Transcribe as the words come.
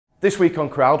This week on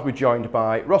Crowd, we're joined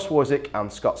by Ross Worswick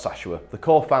and Scott Shashua, the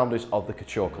co-founders of the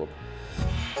Couture Club.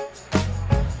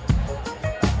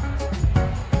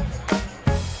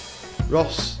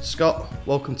 Ross, Scott,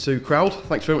 welcome to Crowd.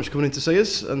 Thanks very much for coming in to see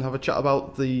us and have a chat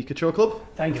about the Couture Club.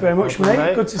 Thank you very much,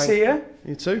 mate. Good to see you.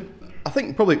 You too. I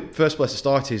think probably first place to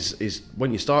start is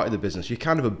when you started the business. You're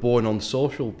kind of a born on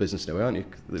social business now, aren't you?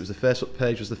 It was the Facebook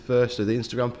page was the first, or the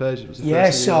Instagram page was the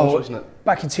first. So launched, wasn't it?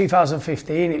 Back in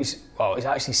 2015, it was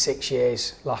actually 6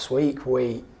 years last week.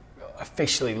 We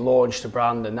officially launched the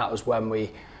brand, and that was when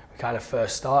we kind of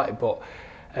first started. But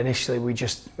initially, we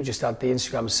just had the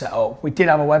Instagram set up. We did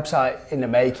have a website in the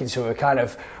making, so we were kind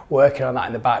of working on that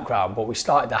in the background. But we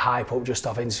started the hype up just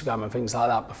off Instagram and things like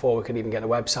that before we could even get the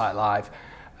website live.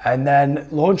 And then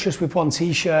launched us with one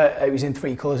t-shirt. It was in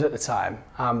 3 colours at the time,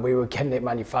 and we were getting it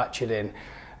manufactured in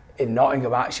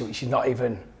Nottingham, actually, which is not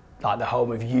even like the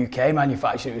home of UK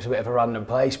manufacturing. It was a bit of a random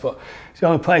place, but it's the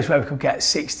only place where we could get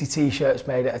 60 t-shirts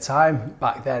made at a time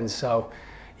back then. So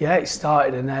yeah, it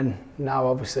started, and then now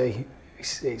obviously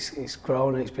it's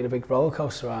grown, and it's been a big roller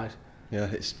coaster ride. Yeah,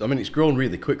 it's grown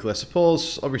really quickly. I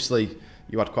suppose obviously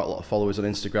you had quite a lot of followers on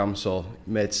Instagram, so it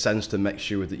made sense to make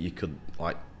sure that you could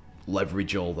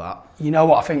leverage all that. You know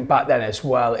what, I think back then as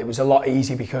well, it was a lot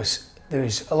easier because there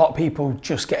was a lot of people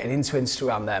just getting into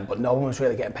Instagram then, but no one was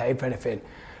really getting paid for anything.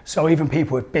 So even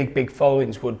people with big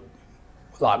followings would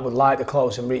like the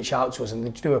clothes and reach out to us, and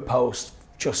they'd do a post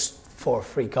just for a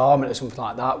free garment or something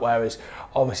like that. Whereas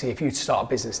obviously if you start a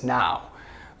business now,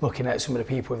 looking at some of the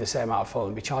people with the same amount of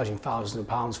following, be charging thousands of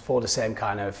pounds for the same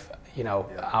kind of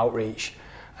outreach.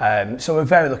 So we're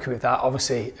very lucky with that.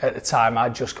 Obviously, at the time,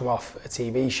 I'd just come off a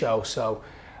TV show, so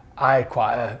I had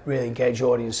quite a really engaged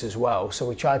audience as well. So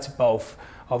we tried to both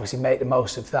obviously make the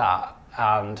most of that,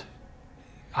 and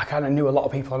I kind of knew a lot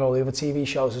of people on all the other TV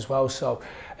shows as well. So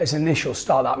as an initial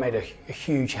start, that made a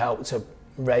huge help to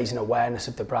raising awareness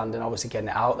of the brand and obviously getting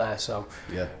it out there. So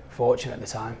yeah, fortunate at the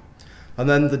time. And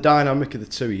then the dynamic of the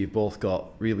two, you've both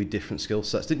got really different skill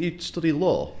sets. Didn't you study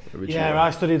law originally? Yeah,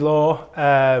 I studied law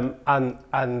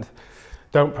and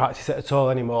don't practice it at all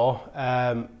anymore.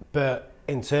 But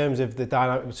in terms of the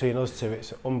dynamic between us two,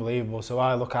 it's unbelievable. So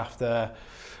I'm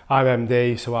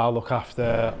MD, so I'll look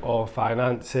after all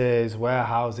finances,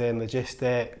 warehousing,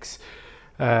 logistics.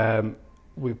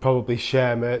 We probably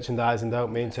share merchandising,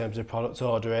 don't we, in terms of product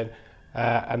ordering.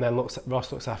 And then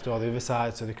Ross looks after all the other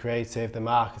sides, so the creative, the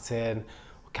marketing,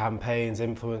 campaigns,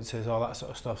 influencers, all that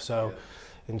sort of stuff. So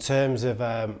in terms of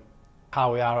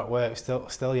how we are at work,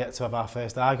 still yet to have our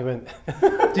first argument.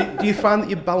 do you find that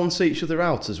you balance each other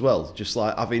out as well? Just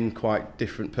like having quite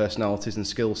different personalities and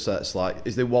skill sets, like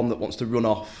is there one that wants to run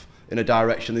off in a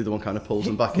direction, the other one kind of pulls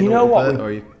them back in a little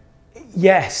bit?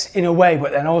 Yes, in a way,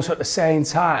 but then also at the same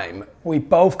time, we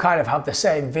both kind of have the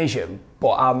same vision,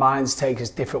 but our minds take us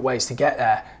different ways to get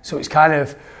there. So it's kind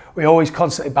of, we always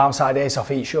constantly bounce ideas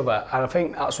off each other. And I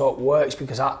think that's what works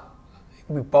because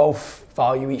we both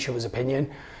value each other's opinion.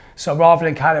 So rather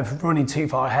than kind of running too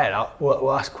far ahead,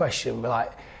 we'll ask a question, we're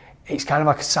like, it's kind of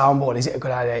like a soundboard, is it a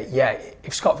good idea? Yeah,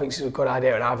 if Scott thinks it's a good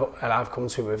idea and I've come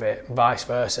to him with it, and vice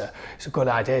versa, it's a good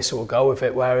idea, so we'll go with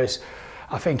it. Whereas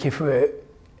I think if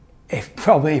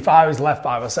I was left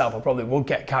by myself, I probably would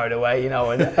get carried away, and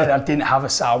I didn't have a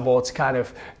soundboard to kind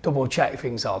of double check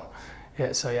things on.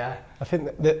 Yeah, so yeah. I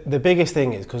think the biggest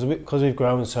thing is because we've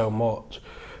grown so much,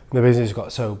 the business has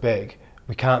got so big,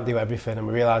 we can't do everything, and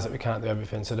we realise that we can't do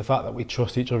everything. So the fact that we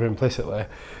trust each other implicitly,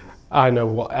 I know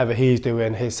whatever he's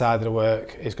doing, his side of the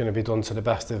work is going to be done to the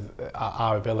best of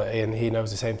our ability, and he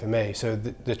knows the same for me. So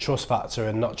the trust factor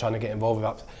and not trying to get involved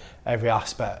with every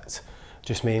aspect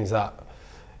just means that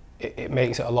it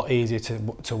makes it a lot easier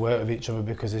to work with each other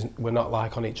because we're not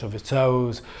like on each other's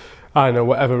toes. I know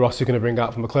whatever Ross is going to bring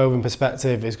out from a clothing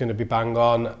perspective is going to be bang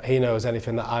on. He knows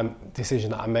anything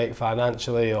decision that I make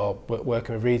financially or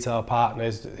working with retail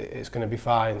partners, it's going to be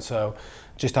fine. So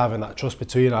just having that trust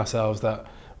between ourselves that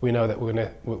we know that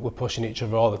we're pushing each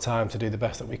other all the time to do the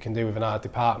best that we can do within our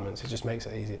departments, it just makes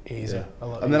it easier.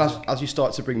 Yeah. And then as you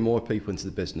start to bring more people into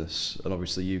the business, and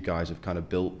obviously you guys have kind of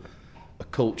built a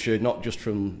culture, not just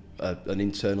from an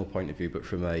internal point of view, but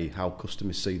from how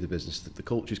customers see the business. The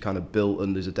culture's kind of built,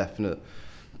 and there's a definite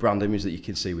brand image that you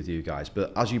can see with you guys.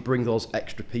 But as you bring those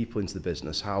extra people into the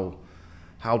business, how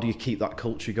do you keep that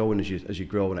culture going as you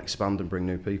grow and expand and bring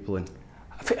new people in?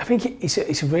 I think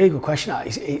it's a really good question.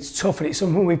 It's tough, and it's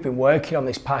something we've been working on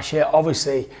this past year.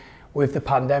 Obviously, with the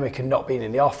pandemic and not being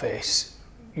in the office,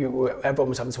 everyone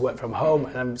was having to work from home.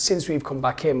 And since we've come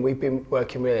back in, we've been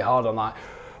working really hard on that.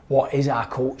 What is our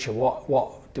culture?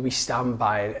 What do we stand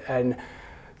by? And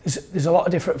there's a lot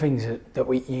of different things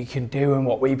that you can do, and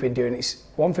what we've been doing. It's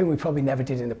one thing we probably never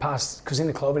did in the past, because in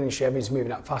the clothing industry everything's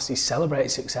moving up fast, is celebrate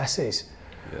successes.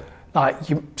 Yeah.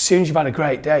 Like, as soon as you've had a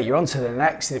great day, you're on to the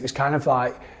next. It was kind of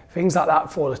like things like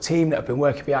that for the team that have been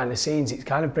working behind the scenes. It's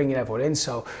kind of bringing everyone in.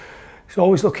 So it's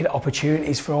always looking at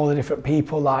opportunities for all the different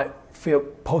people, like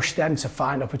push them to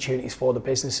find opportunities for the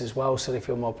business as well, so they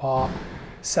feel more part.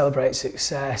 Celebrate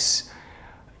success,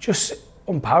 just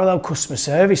unparalleled customer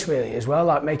service really as well,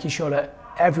 like making sure that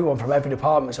everyone from every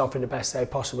department is offering the best they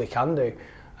possibly can do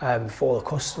for the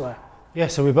customer. Yeah,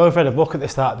 so we both read a book at the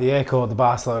start of the year called The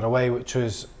Barcelona Way, which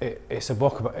was, it's a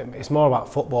book about, it's more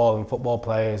about football and football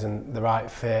players and the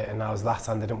right fit, and how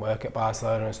Zlatan didn't work at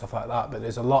Barcelona and stuff like that. But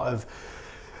there's a lot of,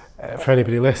 for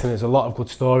anybody listening, there's a lot of good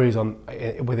stories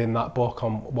within that book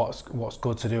on what's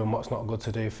good to do and what's not good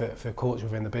to do for culture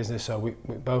within the business. So we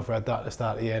both read that at the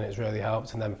start of the year, and it's really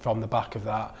helped. And then from the back of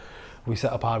that, we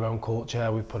set up our own culture.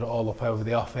 We put it all up over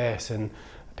the office, and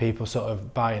people sort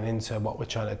of buying into what we're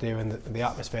trying to do, and the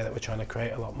atmosphere that we're trying to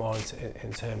create a lot more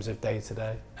in terms of day to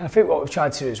day. And I think what we've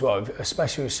tried to do as well,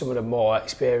 especially with some of the more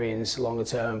experienced, longer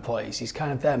term employees, is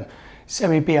kind of them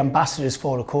be ambassadors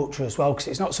for the culture as well, because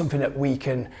it's not something that we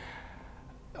can,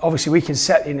 obviously we can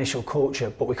set the initial culture,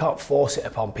 but we can't force it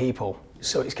upon people.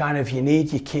 So it's kind of, you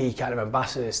need your key kind of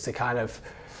ambassadors to kind of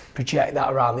project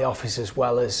that around the office, as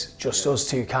well as just us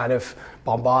two kind of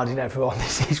bombarding everyone,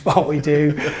 this is what we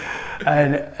do,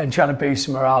 and trying to boost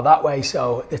morale that way.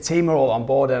 So the team are all on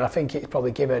board, and I think it's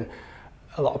probably given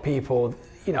a lot of people,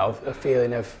 you know, a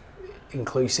feeling of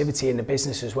inclusivity in the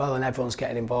business as well, and everyone's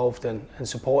getting involved and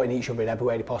supporting each other in every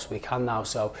way they possibly can now.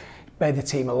 So made the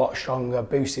team a lot stronger,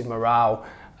 boosted morale,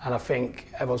 and I think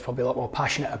everyone's probably a lot more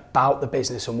passionate about the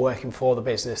business and working for the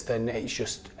business than it's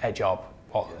just a job,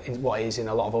 what it is in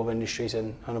a lot of other industries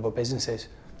and other businesses.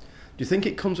 Do you think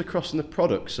it comes across in the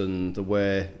products and the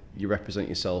way you represent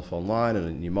yourself online and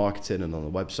in your marketing and on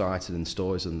the website and in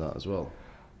stores and that as well?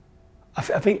 I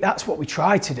think that's what we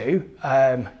try to do.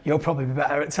 You'll probably be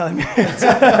better at telling me that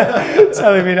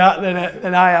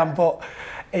than I am, but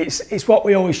it's what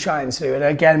we always try and do. And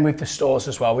again, with the stores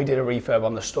as well, we did a refurb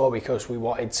on the store because we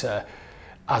wanted to,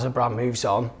 as a brand moves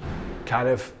on, kind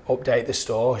of update the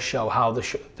store, show how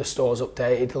the store's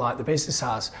updated like the business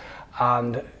has.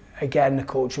 And again, the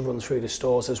culture runs through the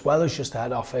stores as well as just the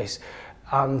head office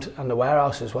and the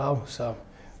warehouse as well. So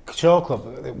Couture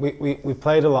Club, we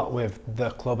played a lot with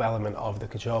the club element of the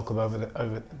Couture Club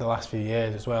over the last few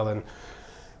years as well, and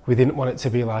we didn't want it to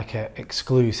be like an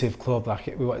exclusive club,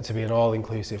 we want it to be an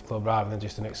all-inclusive club rather than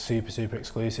just an super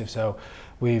exclusive. So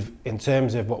we've, in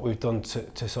terms of what we've done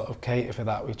to sort of cater for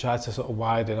that, we've tried to sort of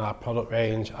widen our product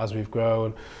range as we've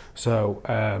grown. So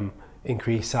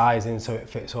increase sizing so it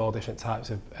fits all different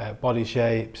types of body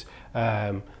shapes,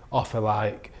 offer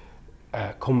like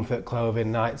comfort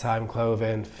clothing, nighttime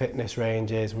clothing, fitness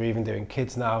ranges. We're even doing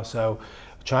kids now, so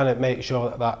trying to make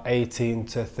sure that 18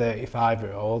 to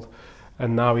 35-year-old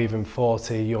and now even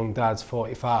 40 young dads,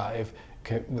 45,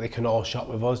 they can all shop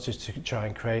with us, just to try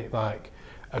and create like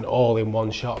an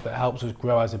all-in-one shop that helps us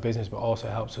grow as a business, but also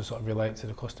helps us sort of relate to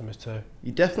the customers too.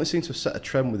 You definitely seem to have set a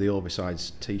trend with the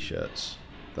oversized t-shirts.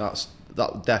 That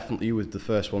definitely, you were the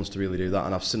first ones to really do that,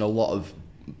 and I've seen a lot of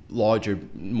larger,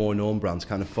 more known brands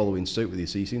kind of following suit with you,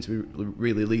 so you seem to be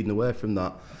really leading away from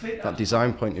that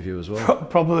design point of view as well.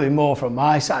 Probably more from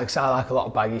my side, because I like a lot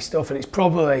of baggy stuff, and it's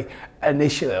probably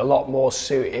initially a lot more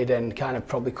suited and kind of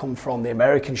probably come from the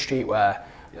American streetwear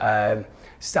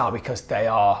style, because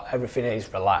everything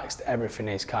is relaxed, everything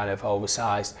is kind of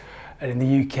oversized, and in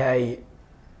the UK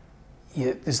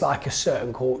there's like a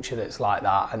certain culture that's like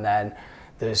that, and then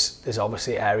there's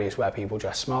obviously areas where people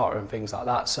dress smarter and things like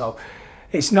that. So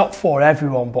it's not for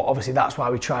everyone, but obviously that's why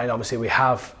we try, and obviously we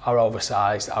have our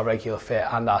oversized, our regular fit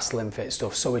and our slim fit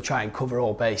stuff, so we try and cover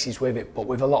all bases with it. But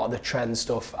with a lot of the trend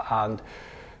stuff and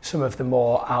some of the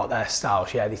more out there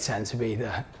styles, yeah, they tend to be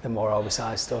the more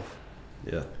oversized stuff.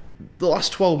 Yeah. The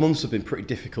last 12 months have been pretty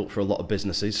difficult for a lot of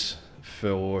businesses.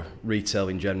 For retail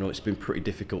in general, it's been pretty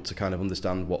difficult to kind of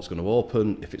understand what's going to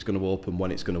open, if it's going to open,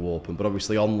 when it's going to open. But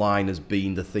obviously online has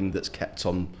been the thing that's kept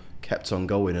on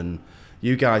going, and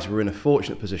you guys were in a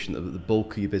fortunate position that the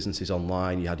bulk of your business is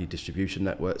online. You had your distribution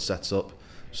network set up.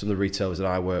 Some of the retailers that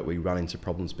I work with ran into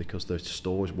problems because their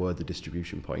stores were the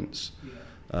distribution points.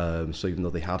 Yeah. So even though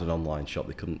they had an online shop,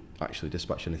 they couldn't actually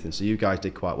dispatch anything. So you guys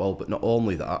did quite well. But not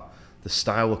only that, the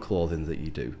style of clothing that you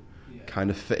do, kind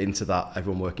of fit into that,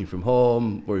 everyone working from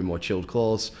home, wearing more chilled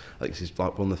clothes. I think this is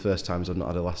like one of the first times I've not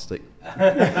had elastic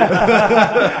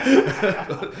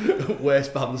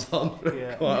waistbands on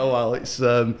for quite a while. It's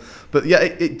but yeah,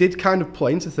 it did kind of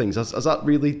play into things. Has that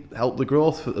really helped the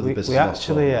growth of the business?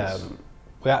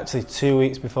 We actually 2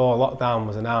 weeks before lockdown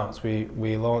was announced,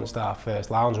 we launched our first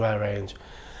loungewear range.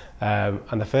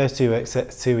 And the first 2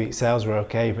 weeks sales were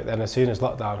okay, but then as soon as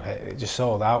lockdown hit, it just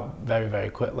sold out very, very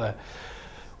quickly.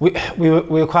 We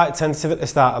were quite tentative at the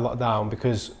start of lockdown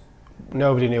because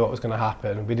nobody knew what was going to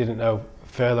happen. We didn't know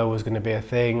furlough was going to be a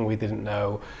thing. We didn't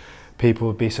know people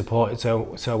would be supported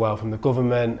so well from the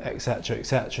government, etc.,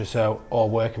 etc. So, or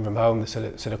working from home, the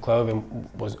sort of clothing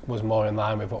was more in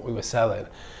line with what we were selling.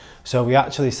 So we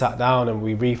actually sat down and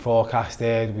we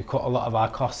reforecasted. We cut a lot of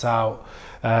our costs out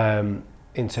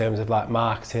in terms of like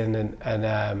marketing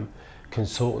and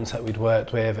consultants that we'd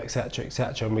worked with, etc.,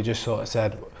 etc. And we just sort of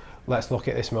said, let's look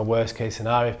at this from a worst case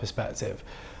scenario perspective.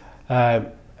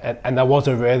 And there was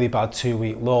a really bad 2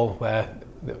 week lull where,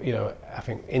 you know, I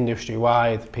think industry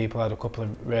wide people had a couple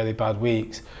of really bad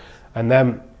weeks, and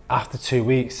then after 2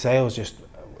 weeks sales just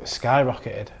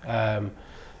skyrocketed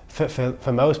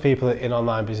for most people in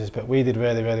online business, but we did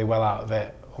really, really well out of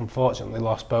it. Unfortunately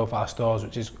lost both our stores,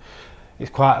 which is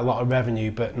quite a lot of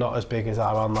revenue, but not as big as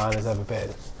our online has ever been.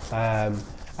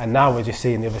 And now we're just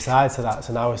seeing the other side to that.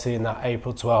 So now we're seeing that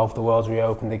April 12th, the world's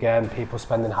reopened again, people's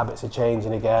spending habits are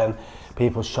changing again,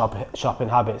 people's shopping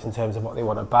habits in terms of what they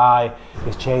want to buy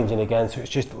is changing again. So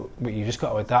it's just, you've just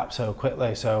got to adapt so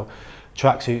quickly. So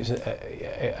tracksuits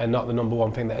are not the number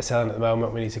one thing that are selling at the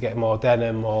moment. We need to get more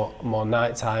denim, more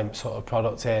nighttime sort of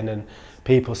product in, and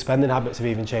people's spending habits have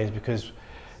even changed because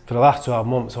for the last 12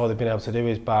 months, all they've been able to do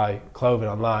is buy clothing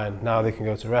online. Now they can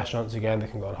go to restaurants again, they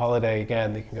can go on holiday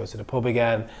again, they can go to the pub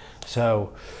again.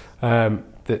 So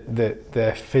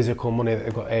the physical money that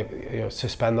they've got, you know, to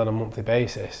spend on a monthly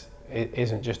basis, it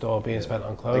isn't just all being spent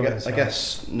on clothing. I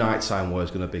guess nighttime wear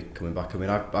is going to be coming back. I mean,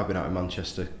 I've been out in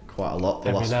Manchester quite a lot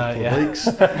the last couple of weeks,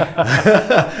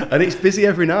 and it's busy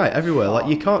every night, everywhere. Like,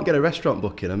 you can't get a restaurant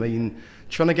booking. I mean,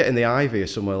 trying to get in the Ivy or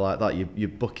somewhere like that, you're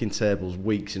booking tables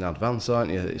weeks in advance,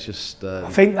 aren't you? It's just... I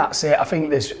think that's it. I think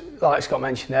there's, like Scott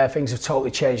mentioned there, things have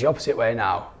totally changed the opposite way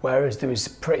now. Whereas there was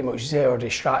pretty much zero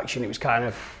distraction. It was kind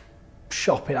of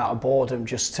shopping out of boredom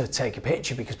just to take a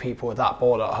picture because people were that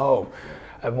bored at home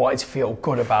and wanted to feel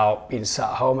good about being sat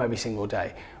at home every single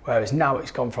day. Whereas now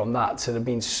it's gone from that to there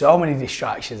being so many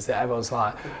distractions that everyone's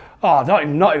like, oh,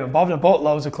 I'm not even bothered. I bought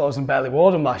loads of clothes and barely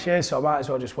wore them last year, so I might as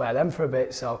well just wear them for a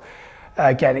bit. So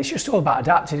again, it's just all about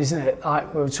adapting, isn't it?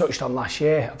 Like we touched on last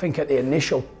year, I think at the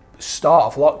initial start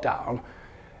of lockdown,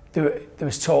 there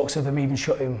was talks of them even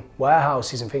shutting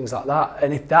warehouses and things like that.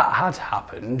 And if that had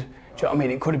happened, do you know what I mean?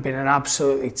 It could have been an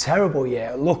absolutely terrible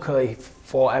year. Luckily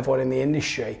for everyone in the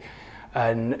industry,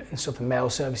 and stuff, the mail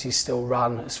services still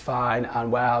ran as fine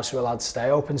and warehouses were allowed to stay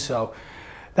open. So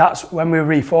that's when we were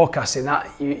reforecasting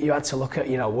that, you had to look at,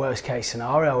 you know, worst case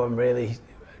scenario and really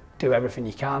do everything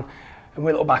you can. And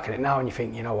we look back at it now and you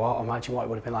think, you know what, imagine what it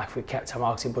would have been like if we kept our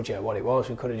marketing budget at what it was.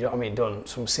 We could have, you know what I mean, done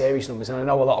some serious numbers. And I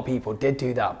know a lot of people did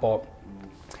do that, but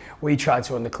we tried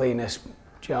to run the cleanest,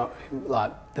 you know,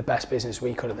 like the best business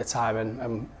we could at the time, and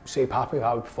I'm super happy with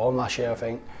how we performed last year, I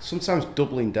think. Sometimes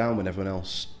doubling down when everyone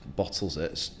else bottles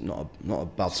it's not a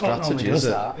bad strategy, is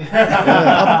it? That.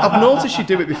 Yeah, I've noticed you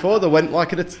do it before though, when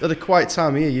like at a quiet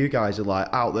time here, you guys are like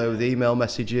out there with email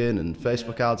messaging and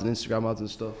Facebook ads and Instagram ads and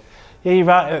stuff. Yeah, you're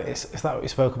right. It's like what we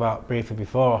spoke about briefly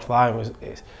before offline.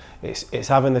 It's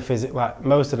having the physical. Like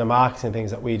most of the marketing things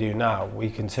that we do now, we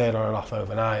can turn on and off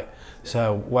overnight.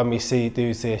 So when we see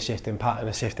a shift in pattern,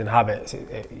 a shift in habits,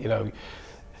 you know,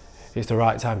 it's the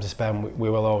right time to spend. We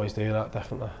will always do that,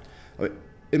 definitely.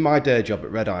 In my day job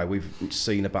at RedEye, we've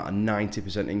seen about a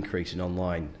 90% increase in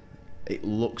online. It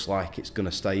looks like it's going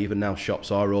to stay, even now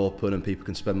shops are open and people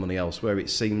can spend money elsewhere. It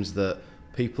seems that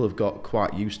people have got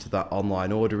quite used to that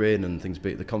online ordering and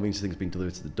the convenience of things being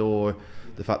delivered to the door,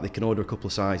 the fact they can order a couple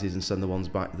of sizes and send the ones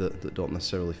back that don't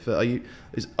necessarily fit.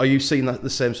 Are you seeing that the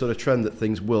same sort of trend, that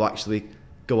things will actually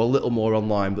go a little more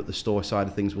online but the store side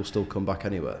of things will still come back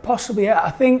anywhere? Possibly, yeah.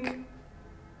 I think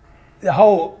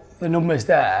the numbers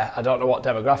there, I don't know what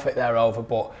demographic they're over,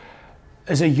 but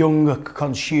as a younger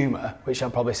consumer, which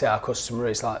I'd probably say our customer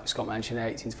is, like Scott mentioned,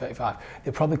 18 to 35,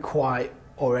 they're probably quite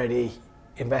already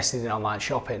invested in online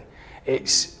shopping.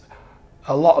 It's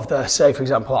a lot of the, say for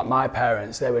example, like my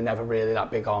parents, they were never really that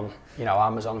big on, you know,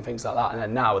 Amazon and things like that, and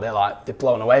then now they're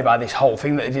blown away by this whole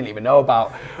thing that they didn't even know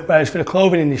about. Whereas for the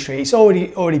clothing industry, it's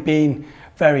already been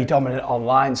very dominant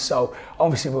online, so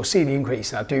obviously we'll see the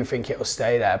increase and I do think it'll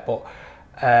stay there, but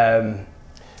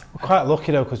We're quite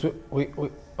lucky though, because we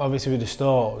obviously with the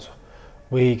stores,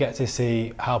 we get to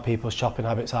see how people's shopping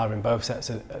habits are in both sets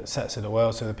of the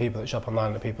world. So the people that shop online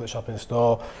and the people that shop in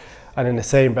store. And in the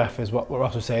same breath as what we're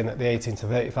also saying that the 18 to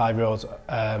 35 year olds,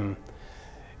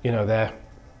 you know, they're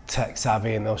tech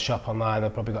savvy and they'll shop online,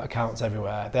 they've probably got accounts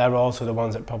everywhere. They're also the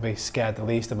ones that probably scared the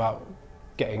least about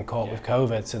getting caught with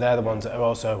COVID. So they're the ones that are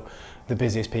also the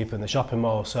busiest people in the shopping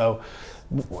mall. So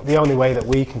the only way that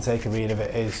we can take a read of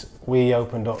it is we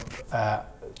opened up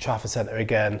Trafford Centre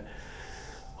again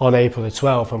on April the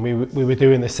 12th, and we were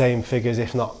doing the same figures,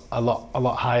 if not a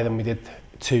lot higher than we did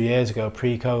 2 years ago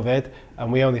pre-COVID,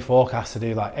 and we only forecast to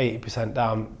do like 80%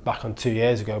 down back on 2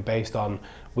 years ago based on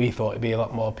we thought it'd be a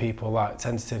lot more people like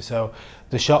tentative. So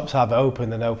the shops have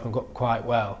opened and opened up quite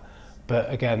well,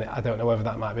 but again I don't know whether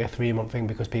that might be a 3-month thing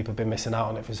because people have been missing out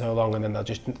on it for so long and then they'll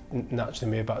just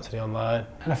naturally move back to the online.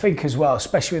 And I think as well,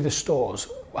 especially with the stores,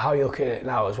 how you look at it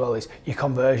now as well is your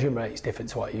conversion rate is different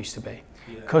to what it used to be.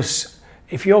 Because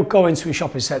if you're going to a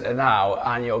shopping centre now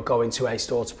and you're going to a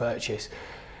store to purchase,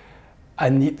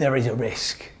 and there is a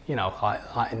risk, you know,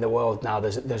 like in the world now,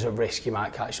 there's a risk you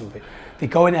might catch something. They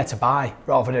go in there to buy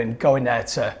rather than going there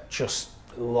to just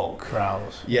look.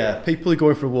 Browse. Yeah, people are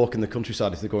going for a walk in the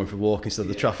countryside if they're going for a walk instead of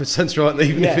the Trafford Centre, aren't they?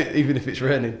 Even if it's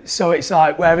raining. So it's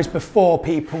like, whereas before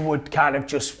people would kind of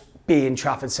just be in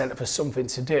Trafford Centre for something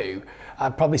to do,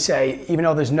 I'd probably say, even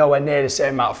though there's nowhere near the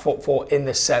same amount of footfall in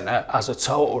the centre as a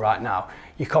total right now,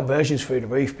 your conversion's through the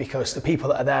roof because the people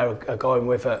that are there are going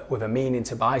with a meaning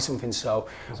to buy something. So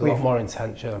there's a lot more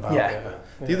intention about it.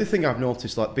 The other thing I've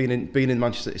noticed, like being in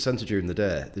Manchester City Centre during the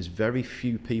day, there's very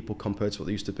few people compared to what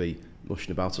there used to be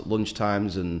mushing about at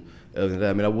lunchtimes and early in the day.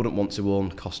 I mean, I wouldn't want to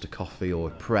own Costa Coffee or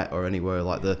Pret or anywhere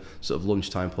like the sort of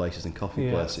lunchtime places and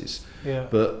coffee places. Yeah.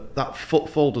 But that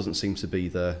footfall doesn't seem to be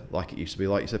there like it used to be.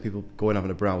 Like you said, people going having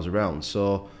a browse around.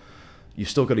 So you've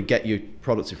still got to get your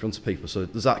products in front of people. So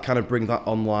does that kind of bring that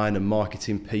online and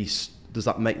marketing piece, does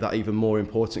that make that even more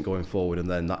important going forward? And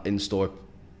then that in-store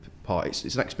part,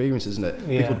 it's an experience, isn't it?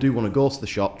 Yeah. People do want to go to the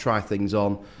shop, try things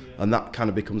on, and that kind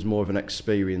of becomes more of an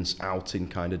experience outing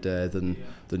kind of day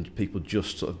than people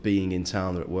just sort of being in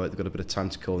town or at work. They've got a bit of time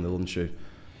to call in the lunch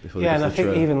before they and go I to the think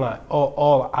train. even like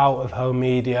all out of home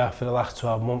media for the last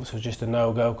 12 months was just a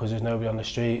no-go because there's nobody on the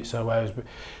street. So whereas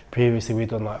previously we'd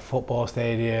done like football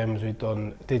stadiums, we'd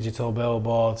done digital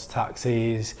billboards,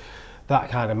 taxis, that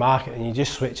kind of market, and you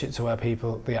just switch it to where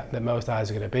people, the most eyes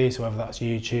are going to be. So whether that's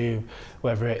YouTube,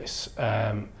 whether it's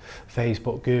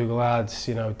Facebook, Google ads,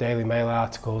 you know, Daily Mail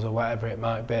articles or whatever it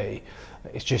might be,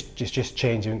 it's just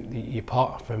changing your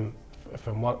pot from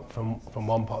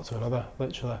one pot to another,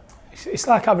 literally. It's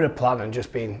like having a plan and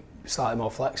just being slightly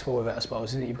more flexible with it, I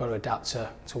suppose, isn't it? You've got to adapt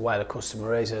to where the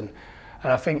customer is, and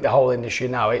I think the whole industry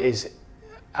now, it is,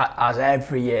 as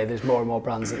every year there's more and more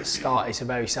brands that start, it's a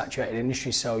very saturated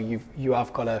industry, so you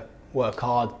have got to work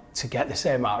hard to get the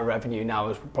same amount of revenue now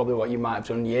as probably what you might have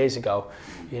done years ago.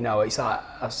 You know, it's like,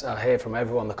 I hear from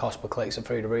everyone, the cost per clicks are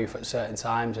through the roof at certain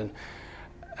times, and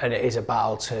it is a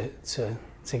battle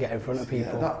to get in front of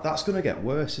people. Yeah, that's going to get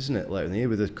worse, isn't it, later in the year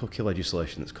with the cookie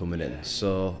legislation that's coming in.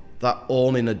 So that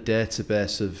owning a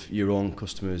database of your own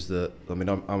customers that, I mean,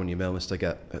 I'm on your mail list, I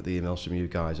get the emails from you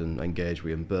guys and engage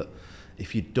with them, but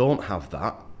if you don't have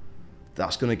that,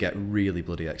 that's going to get really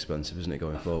bloody expensive, isn't it,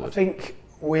 going forward? I think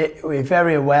we're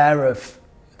very aware of,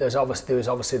 there was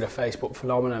obviously the Facebook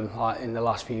phenomenon like in the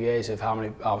last few years of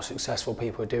how successful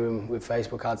people are doing with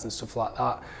Facebook ads and stuff like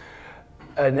that.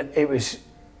 And it was,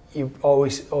 you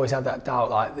always had that doubt,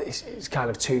 like it's kind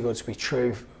of too good to be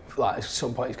true, like at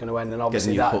some point it's going to end, and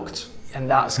obviously hooked. And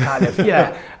that's kind of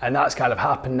and that's kind of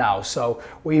happened now. So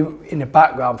we, in the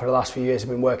background for the last few years, have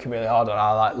been working really hard on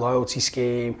our like loyalty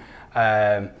scheme. Do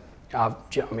you know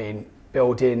what I mean?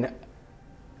 Building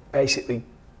basically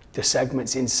the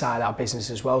segments inside our business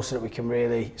as well, so that we can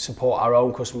really support our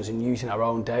own customers and using our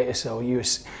own data. So you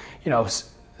know,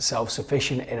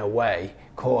 self-sufficient in a way.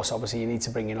 Of course, obviously you need to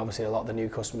bring in obviously a lot of the new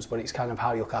customers, but it's kind of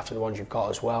how you look after the ones you've got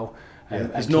as well.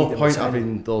 There's no point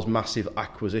having those massive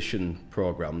acquisition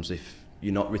programs if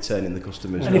you're not retaining the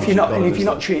customers. And if you're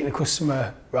not treating the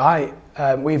customer right,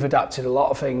 we've adapted a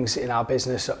lot of things in our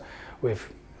business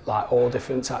with like all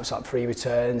different types, like free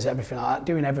returns, everything like that,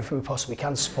 doing everything we possibly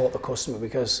can to support the customer,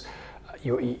 because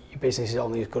your business is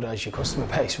only as good as your customer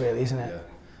base, really, isn't it? Yeah.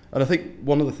 And I think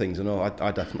one of the things, I know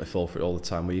I definitely fall for it all the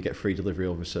time, where you get free delivery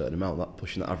over a certain amount, that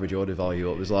pushing that average order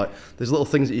value up. There's like, there's little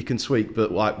things that you can tweak,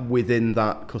 but like within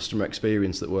that customer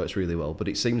experience that works really well. But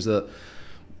it seems that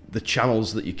the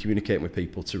channels that you're communicating with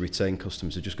people to retain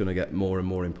customers are just going to get more and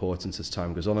more important as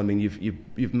time goes on. I mean,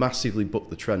 you've massively bucked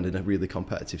the trend in a really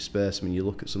competitive space. I mean, you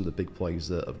look at some of the big players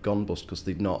that have gone bust because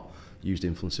they've not used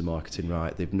influencer marketing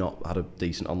right, they've not had a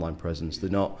decent online presence, they're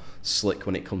not slick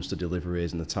when it comes to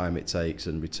deliveries and the time it takes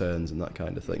and returns and that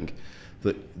kind of thing.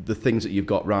 But the things that you've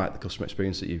got right, the customer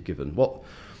experience that you've given, what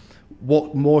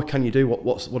more can you do?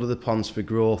 What are the plans for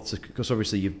growth? Because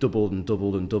obviously you've doubled and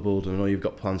doubled and doubled, and I know you've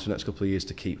got plans for the next couple of years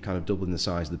to keep kind of doubling the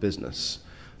size of the business.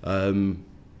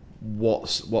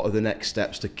 What are the next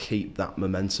steps to keep that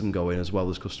momentum going as well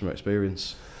as customer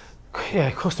experience?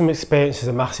 Yeah, customer experience is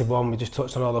a massive one. We just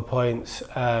touched on all the points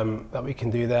that we can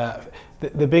do there.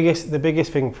 The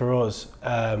biggest thing for us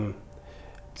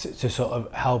to sort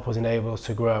of help us enable us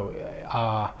to grow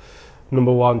are,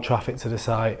 number one, traffic to the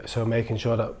site. So making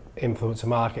sure that influencer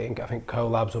marketing, I think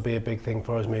collabs will be a big thing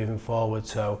for us moving forward.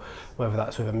 So whether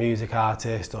that's with a music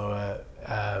artist or a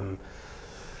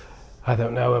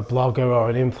blogger or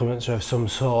an influencer of some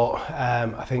sort,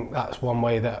 I think that's one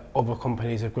way that other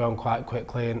companies have grown quite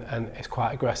quickly, and it's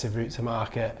quite aggressive route to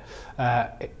market.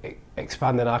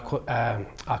 Expanding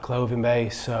our clothing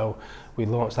base, so we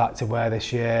launched activewear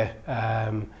this year.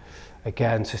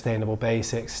 Again, sustainable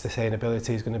basics,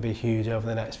 sustainability is going to be huge over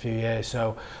the next few years.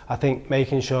 So I think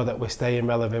making sure that we're staying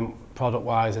relevant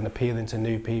product-wise and appealing to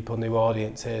new people, new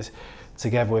audiences,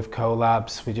 together with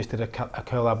collabs. We just did a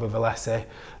collab with Alessi,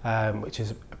 which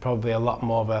is probably a lot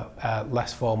more of a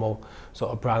less formal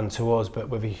sort of brand to us, but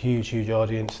with a huge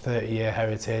audience, 30-year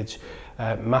heritage,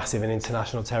 massive in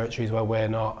international territories where we're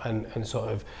not, and sort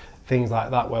of things like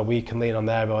that where we can lean on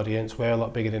their audience. We're a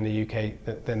lot bigger in the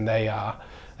UK than they are,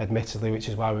 admittedly, which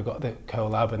is why we got the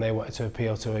collab, and they wanted to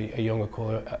appeal to a younger,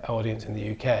 cooler audience in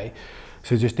the UK.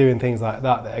 So just doing things like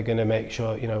that are going to make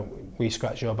sure, you know, we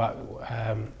scratch your back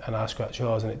and I scratch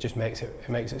yours, and it just makes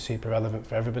it super relevant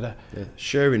for everybody. Yeah.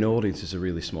 Sharing audience is a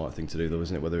really smart thing to do, though,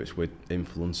 isn't it? Whether it's with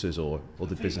influencers or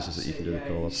other businesses that you can do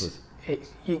collabs with.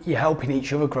 You're helping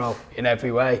each other grow in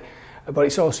every way, but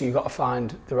it's also, you've got to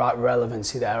find the right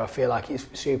relevancy there. I feel like it's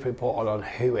super important on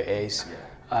who it is.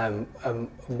 And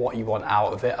what you want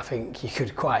out of it. I think you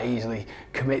could quite easily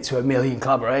commit to 1 million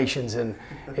collaborations and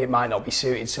it might not be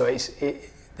suited. So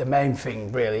the main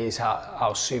thing really is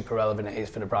how super relevant it is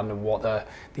for the brand and what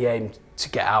the aim to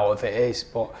get out of it is.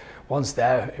 But once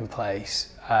they're in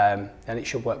place, then it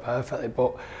should work perfectly.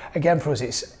 But again, for us,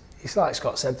 it's like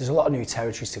Scott said, there's a lot of new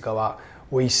territories to go at.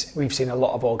 We've seen a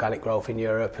lot of organic growth in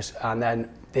Europe, and then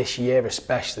this year,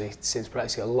 especially since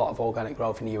Brexit, a lot of organic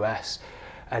growth in the US.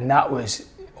 And that was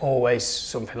always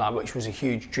something like, which was a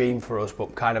huge dream for us,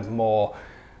 but kind of more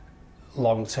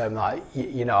long term, like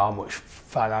you know how much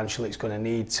financially it's going to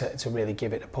need to really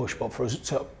give it a push. But for us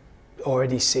to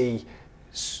already see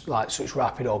like such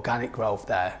rapid organic growth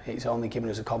there, it's only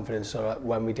given us a confidence so that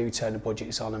when we do turn the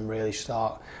budgets on and really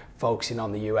start focusing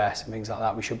on the US and things like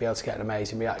that, we should be able to get an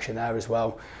amazing reaction there as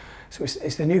well. So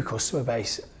it's the new customer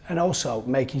base, and also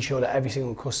making sure that every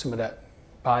single customer that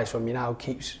buys from you now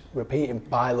keeps repeating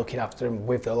by looking after them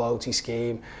with the loyalty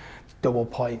scheme, double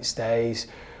point stays,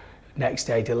 next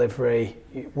day delivery.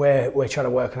 We're trying to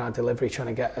work on our delivery, trying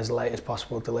to get as late as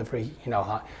possible delivery. You know,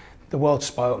 like the world's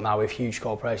spoiled now with huge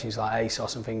corporations like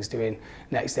ASOS and things doing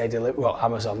next day delivery. Well,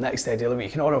 Amazon next day delivery.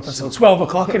 You can order up until 12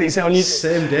 o'clock and it's on you.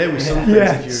 Same day with some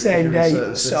things. Same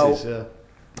day. So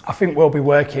I think we'll be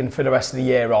working for the rest of the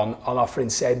year on offering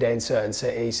same day in certain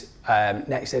cities,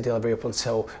 next day delivery up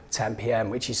until 10 p.m,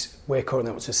 which is, we're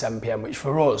currently up to 7 p.m, which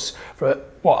for us, for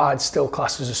what I'd still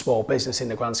class as a small business in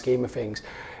the grand scheme of things,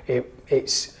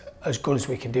 it's as good as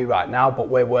we can do right now, but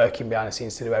we're working behind the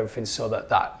scenes to do everything so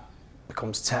that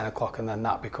becomes 10 o'clock and then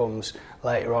that becomes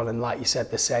later on. And like you said,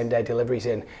 the same day deliveries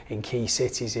in key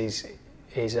cities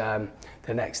is the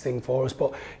next thing for us.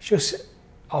 But it's just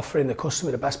offering the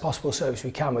customer the best possible service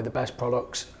we can with the best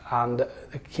products and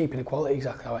keeping the quality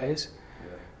exactly how it is.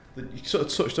 Yeah. You sort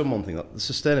of touched on one thing, that the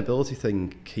sustainability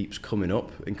thing keeps coming up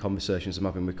in conversations I'm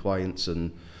having with clients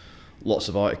and lots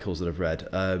of articles that I've read.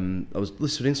 I was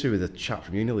listening to with a chap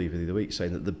from Unilever the other week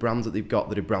saying that the brands that they've got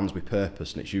that are brands with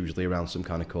purpose, and it's usually around some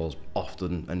kind of cause,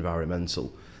 often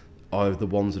environmental, are the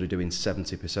ones that are doing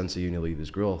 70% of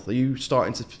Unilever's growth. Are you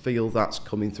starting to feel that's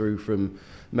coming through from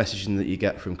messaging that you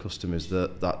get from customers,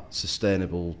 that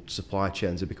sustainable supply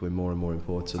chains are becoming more and more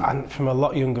important? And from a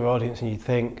lot younger audience than you'd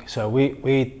think. So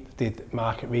we did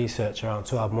market research around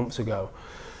 12 months ago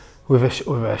with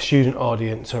a student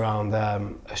audience around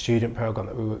a student program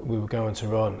that we were going to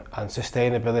run, and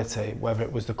sustainability, whether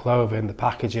it was the clothing, the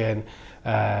packaging,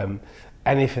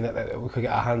 anything that we could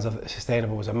get our hands on that's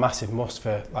sustainable was a massive must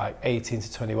for like 18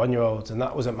 to 21 year olds. And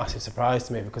that was a massive surprise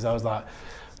to me, because I was like,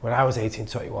 when I was 18,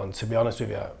 21, to be honest with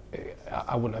you,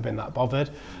 I wouldn't have been that bothered.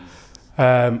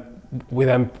 We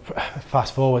then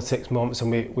fast forward 6 months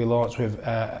and we launched with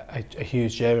a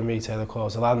huge German retailer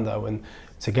called Zalando, and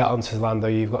to get onto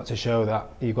Zalando you've got to show that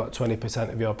you've got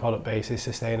 20% of your product base is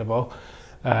sustainable.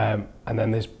 And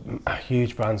then there's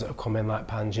huge brands that have come in like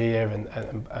Pangea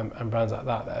and brands like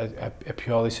that are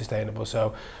purely sustainable.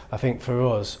 So I think for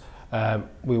us,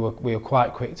 we were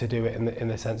quite quick to do it in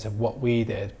the sense of what we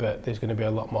did, but there's going to be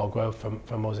a lot more growth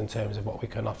from us in terms of what we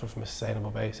can offer from a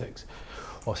sustainable basics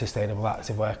or sustainable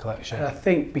activewear collection. And I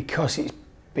think because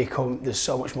there's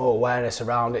so much more awareness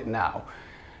around it now,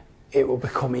 it will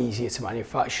become easier to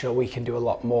manufacture, so we can do a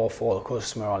lot more for the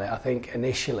customer on it. I think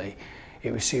initially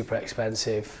it was super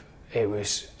expensive, it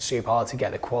was super hard to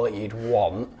get the quality you'd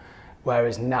want,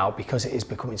 whereas now, because it is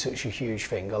becoming such a huge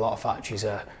thing, a lot of factories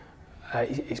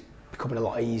it's becoming a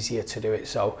lot easier to do it.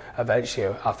 So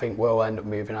eventually I think we'll end up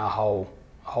moving our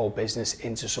whole business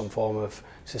into some form of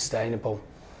sustainable.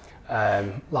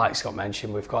 Like Scott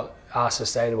mentioned, we've got our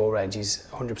sustainable range is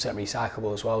 100%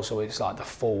 recyclable as well, so it's like the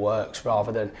full works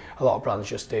rather than a lot of brands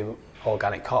just do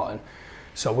organic cotton.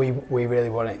 So we really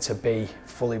want it to be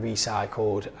fully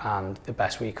recycled and the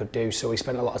best we could do. So we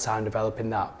spent a lot of time developing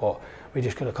that, but we're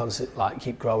just going to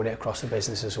keep growing it across the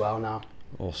business as well now.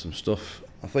 Awesome stuff.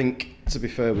 I think, to be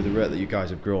fair, with the rate that you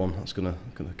guys have grown, that's going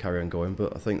to carry on going.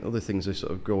 But I think other things are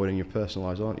sort of growing in your personal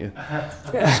lives, aren't you?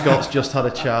 Scott's just had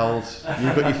a child.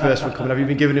 You've got your first one coming. Have you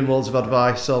been giving him loads of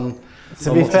advice on?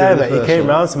 To be fair, that he came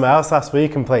round to my house last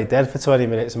week and played dead for 20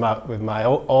 minutes with my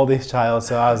oldest child.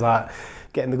 So I was like,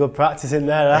 getting the good practice in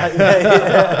there, right?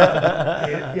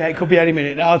 Yeah, it could be any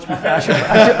minute now, to be fair.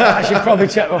 I should probably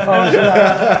check my phone.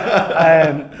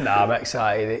 No, I'm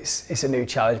excited. It's a new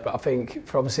challenge, but I think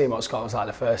from seeing what Scott was like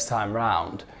the first time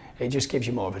round, it just gives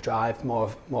you more of a drive,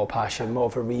 more passion, more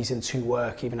of a reason to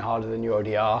work even harder than you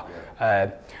already are.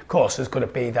 Of course, there's going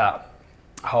to be that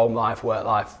home life, work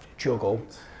life juggle.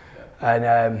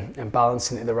 And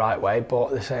balancing it the right way, but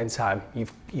at the same time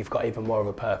you've got even more of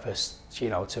a purpose, you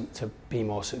know, to be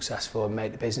more successful and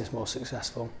make the business more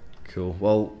successful. Cool.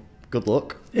 Well, good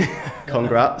luck.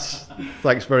 Congrats.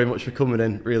 Thanks very much for coming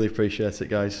in. Really appreciate it,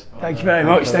 guys. Thank you very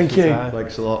much. Thank you.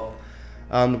 Thanks a lot.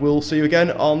 And we'll see you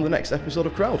again on the next episode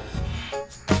of Crowd.